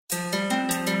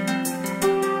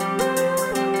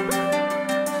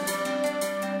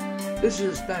This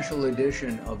is a special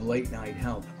edition of Late Night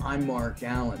Health. I'm Mark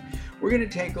Allen. We're going to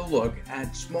take a look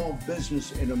at small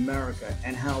business in America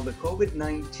and how the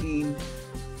COVID-19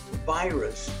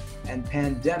 virus and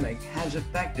pandemic has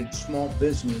affected small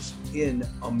business in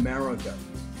America.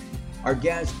 Our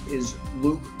guest is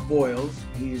Luke Voiles.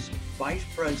 He's Vice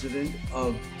President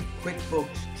of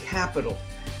QuickBooks Capital.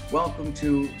 Welcome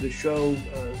to the show,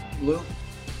 Luke.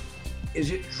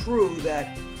 Is it true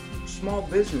that small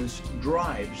business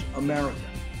drives America?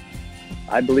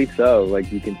 I believe so.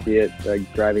 Like, you can see it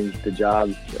driving the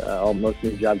jobs. Most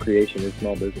of the job creation is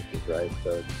small businesses, right?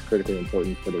 So it's critically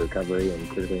important for the recovery and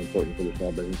critically important for the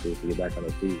small businesses to get back on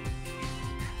their feet.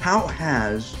 How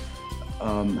has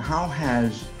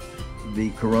the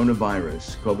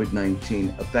coronavirus,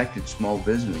 COVID-19, affected small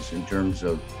business in terms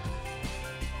of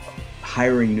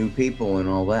hiring new people and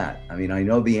all that? I mean, I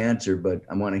know the answer, but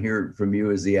I want to hear it from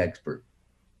you as the expert.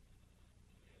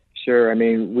 Sure. I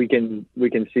mean, we can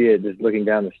see it just looking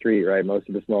down the street, right? Most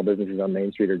of the small businesses on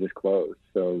Main Street are just closed.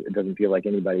 So it doesn't feel like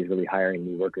anybody's really hiring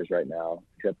new workers right now,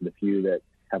 except for the few that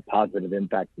have positive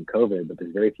impact from COVID, but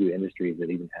there's very few industries that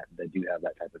do have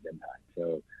that type of impact.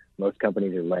 So most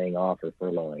companies are laying off or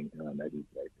furloughing as you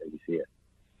see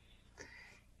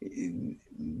it.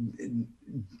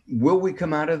 Will we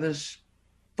come out of this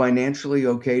financially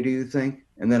okay, do you think?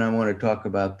 And then I want to talk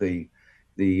about the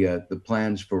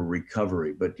plans for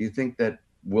recovery. But do you think that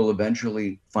we'll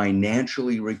eventually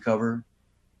financially recover?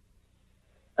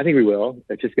 I think we will.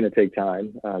 It's just going to take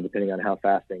time, depending on how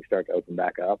fast things start to open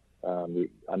back up. I'm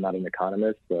not an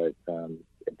economist, but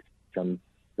some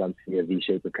see a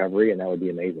V-shaped recovery, and that would be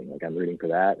amazing. Like, I'm rooting for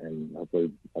that, and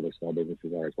hopefully other small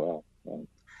businesses are as well.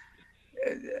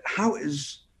 How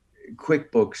is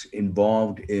QuickBooks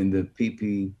involved in the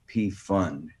PPP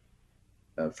fund?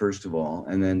 First of all,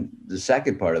 and then the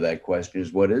second part of that question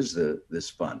is, what is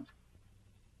this fund?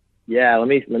 Yeah, let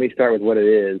me start with what it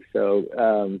is.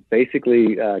 So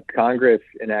basically, Congress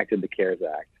enacted the CARES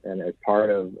Act, and as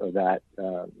part of that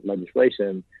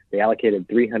legislation, they allocated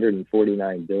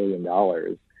 $349 billion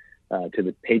to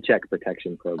the Paycheck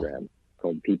Protection Program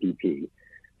called PPP.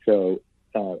 So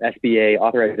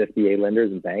authorized SBA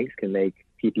lenders and banks can make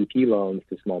PPP loans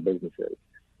to small businesses.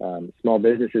 Small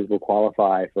businesses will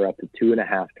qualify for up to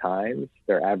 2.5 times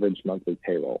their average monthly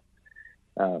payroll.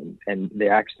 And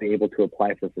they're actually able to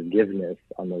apply for forgiveness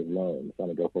on those loans on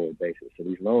a go-forward basis. So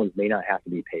these loans may not have to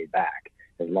be paid back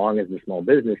as long as the small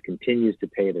business continues to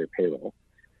pay their payroll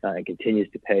and continues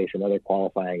to pay some other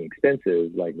qualifying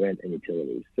expenses like rent and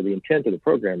utilities. So the intent of the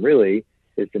program really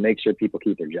is to make sure people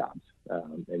keep their jobs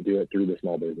and do it through the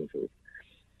small businesses.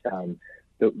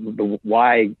 The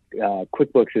why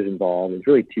QuickBooks is involved is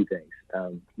really two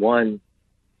things. One,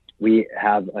 we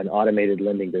have an automated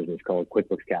lending business called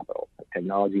QuickBooks Capital,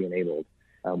 technology enabled.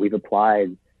 We've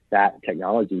applied that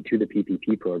technology to the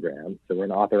PPP program. So we're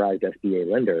an authorized SBA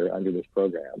lender under this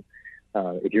program.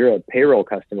 If you're a payroll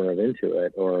customer of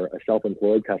Intuit or a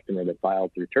self-employed customer that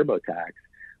filed through TurboTax,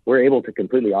 we're able to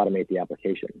completely automate the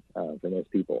application for those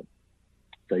people.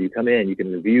 So you come in, you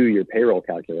can review your payroll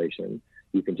calculation.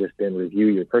 You can just then review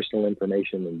your personal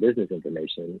information and business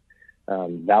information,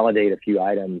 validate a few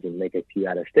items and make a few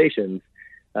attestations,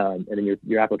 and then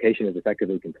your application is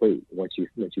effectively complete once you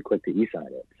click to e-sign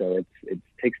it. So it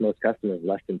takes most customers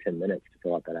less than 10 minutes to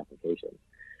fill out that application.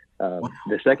 Wow.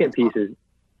 The second piece is,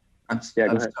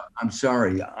 I'm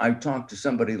sorry. I talked to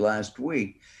somebody last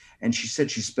week, and she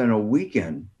said she spent a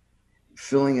weekend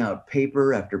filling out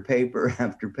paper after paper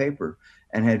after paper.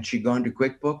 And had she gone to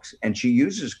QuickBooks, and she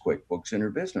uses QuickBooks in her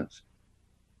business?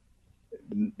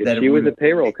 If she was a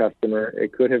payroll customer,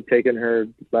 it could have taken her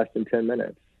less than 10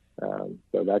 minutes.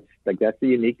 So that's the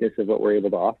uniqueness of what we're able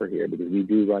to offer here, because we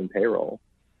do run payroll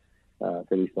for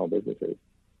these small businesses.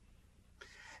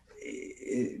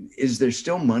 Is there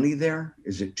still money there?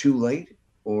 Is it too late,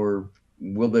 or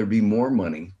will there be more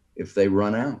money if they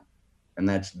run out? And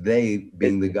that's they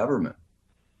being the government.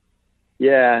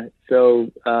 Yeah,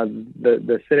 so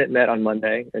the Senate met on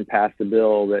Monday and passed a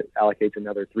bill that allocates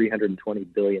another $320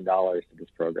 billion to this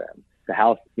program. The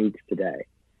House meets today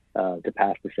to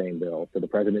pass the same bill. So the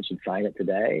president should sign it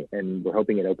today, and we're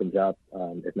hoping it opens up,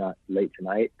 if not late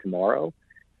tonight, tomorrow.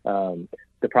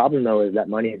 The problem, though, is that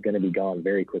money is going to be gone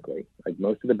very quickly. Like,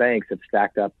 most of the banks have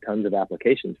stacked up tons of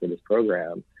applications for this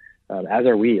program, as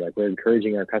are we. Like, we're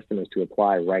encouraging our customers to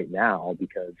apply right now,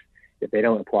 because if they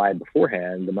don't apply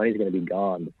beforehand, the money's going to be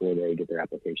gone before they get their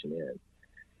application in.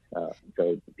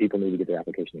 So people need to get their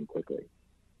application in quickly.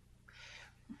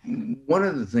 One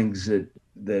of the things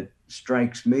that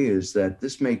strikes me is that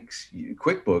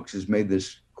QuickBooks has made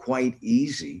this quite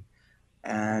easy,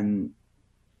 and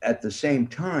at the same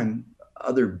time,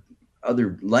 other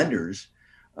other lenders,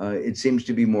 it seems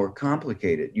to be more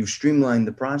complicated. You've streamlined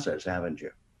the process, haven't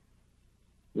you?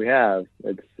 We have.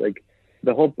 It's like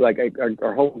the whole, like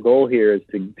our whole goal here is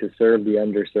to serve the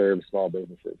underserved small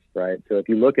businesses, right? So if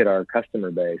you look at our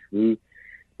customer base, we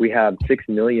have 6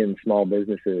 million small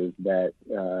businesses that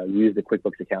use the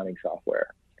QuickBooks accounting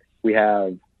software. We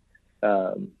have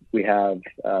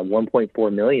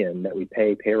 1.4 million that we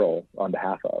pay payroll on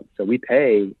behalf of. So we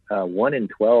pay 1 in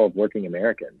 12 working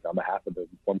Americans on behalf of the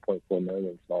 1.4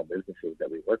 million small businesses that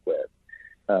we work with.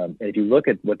 And if you look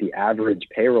at what the average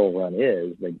payroll run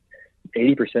is, like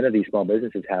 80% of these small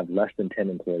businesses have less than 10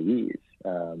 employees.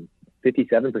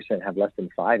 57% have less than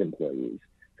 5 employees.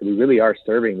 So we really are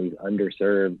serving these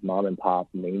underserved mom and pop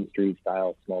Main Street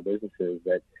style small businesses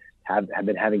that have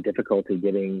been having difficulty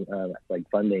getting like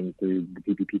funding through the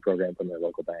PPP program from their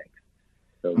local banks.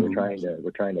 So we're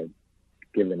trying to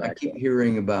give them access. I keep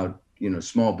hearing about,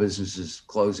 small businesses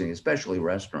closing, especially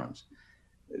restaurants,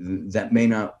 that may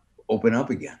not open up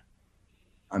again.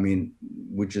 I mean,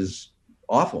 which is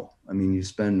awful. I mean, you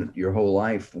spend your whole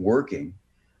life working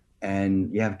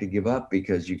and you have to give up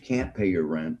because you can't pay your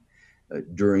rent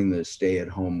during the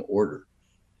stay-at-home order.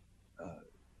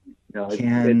 No,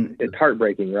 it's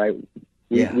heartbreaking, right?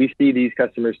 We see these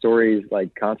customer stories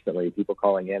like constantly, people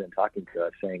calling in and talking to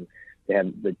us saying they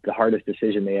have the hardest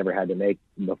decision they ever had to make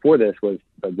before this was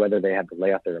whether they had to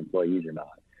lay off their employees or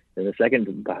not. And the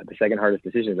second hardest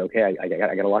decision is, okay, I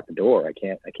got to lock the door. I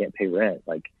can't pay rent.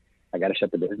 Like, I got to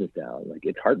shut the business down. Like,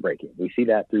 it's heartbreaking. We see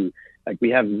that through, like,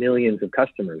 we have millions of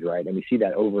customers, right? And we see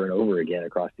that over and over again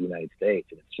across the United States,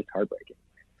 and it's just heartbreaking.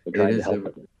 We're trying to help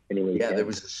them any way we can. There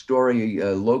was a story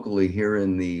locally here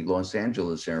in the Los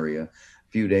Angeles area a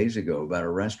few days ago about a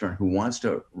restaurant who wants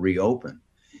to reopen.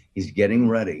 He's getting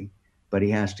ready, but he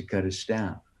has to cut his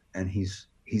staff, and he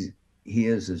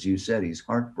is, as you said, he's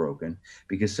heartbroken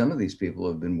because some of these people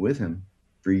have been with him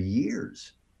for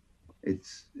years.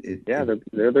 They're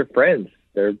their friends.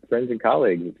 They're friends and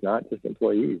colleagues. It's not just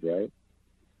employees, right?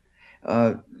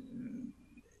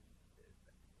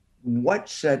 What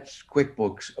sets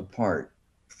QuickBooks apart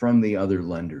from the other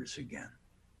lenders again?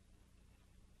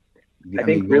 I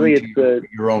think really it's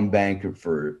your own bank,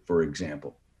 for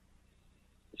example.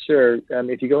 Sure.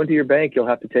 If you go into your bank, you'll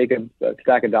have to take a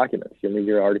stack of documents. You'll need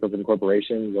your articles of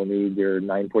incorporation. You'll need your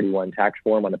 941 tax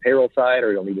form on the payroll side,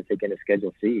 or you'll need to take in a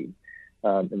Schedule C,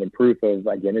 and then proof of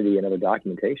identity and other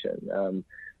documentation.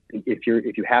 If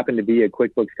you happen to be a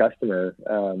QuickBooks customer,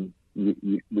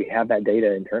 we have that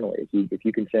data internally. If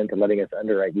you consent to letting us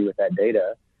underwrite you with that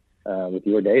data, with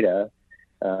your data,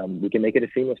 we can make it a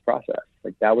seamless process.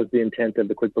 Like, that was the intent of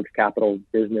the QuickBooks Capital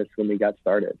business when we got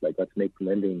started. Like, let's make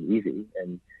lending easy.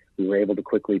 And we were able to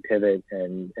quickly pivot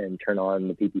and turn on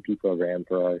the PPP program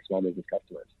for our small business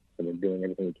customers. So we're doing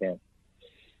everything we can.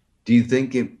 Do you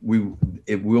think it will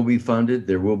be funded?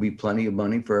 There will be plenty of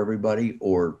money for everybody,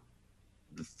 or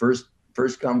the first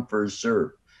come, first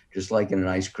serve, just like in an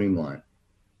ice cream line?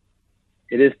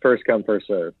 It is first come, first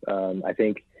serve. I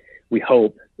think we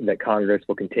hope that Congress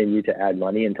will continue to add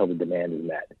money until the demand is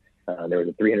met. There was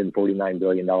a $349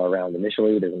 billion round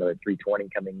initially. There's another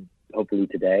 $320 coming hopefully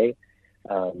today.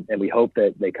 And we hope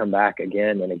that they come back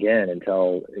again and again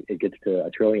until it gets to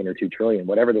 $1 trillion or $2 trillion,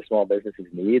 whatever the small businesses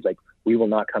need. Like, we will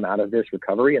not come out of this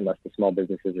recovery unless the small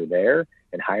businesses are there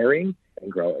and hiring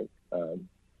and growing.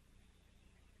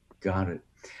 Got it.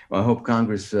 Well, I hope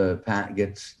Congress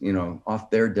gets, off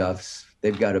their duffs.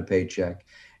 They've got a paycheck,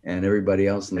 and everybody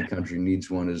else in the country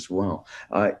needs one as well.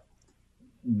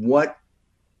 What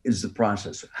is the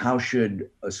process? How should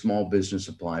a small business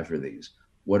apply for these?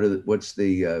 What's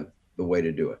the way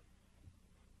to do it?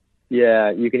 Yeah,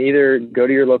 you can either go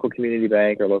to your local community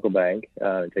bank or local bank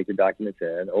and take your documents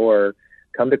in, or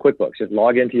come to QuickBooks. Just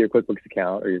log into your QuickBooks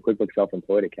account or your QuickBooks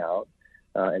self-employed account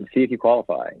and see if you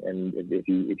qualify. And if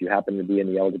you happen to be in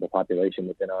the eligible population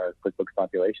within our QuickBooks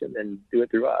population, then do it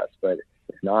through us. But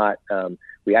if not,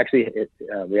 we actually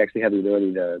have the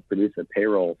ability to produce a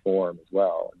payroll form as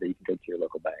well that you can take to your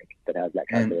local bank that has that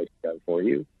calculation done for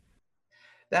you.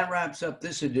 That wraps up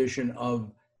this edition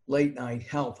of Late Night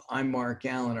Health. I'm Mark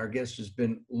Allen. Our guest has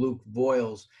been Luke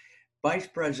Voiles, Vice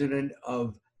President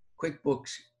of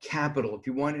QuickBooks Capital. If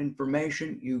you want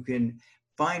information, you can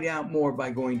find out more by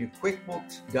going to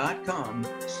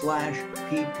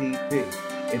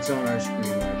quickbooks.com/PPP. It's on our screen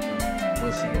right now.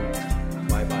 We'll see you next time.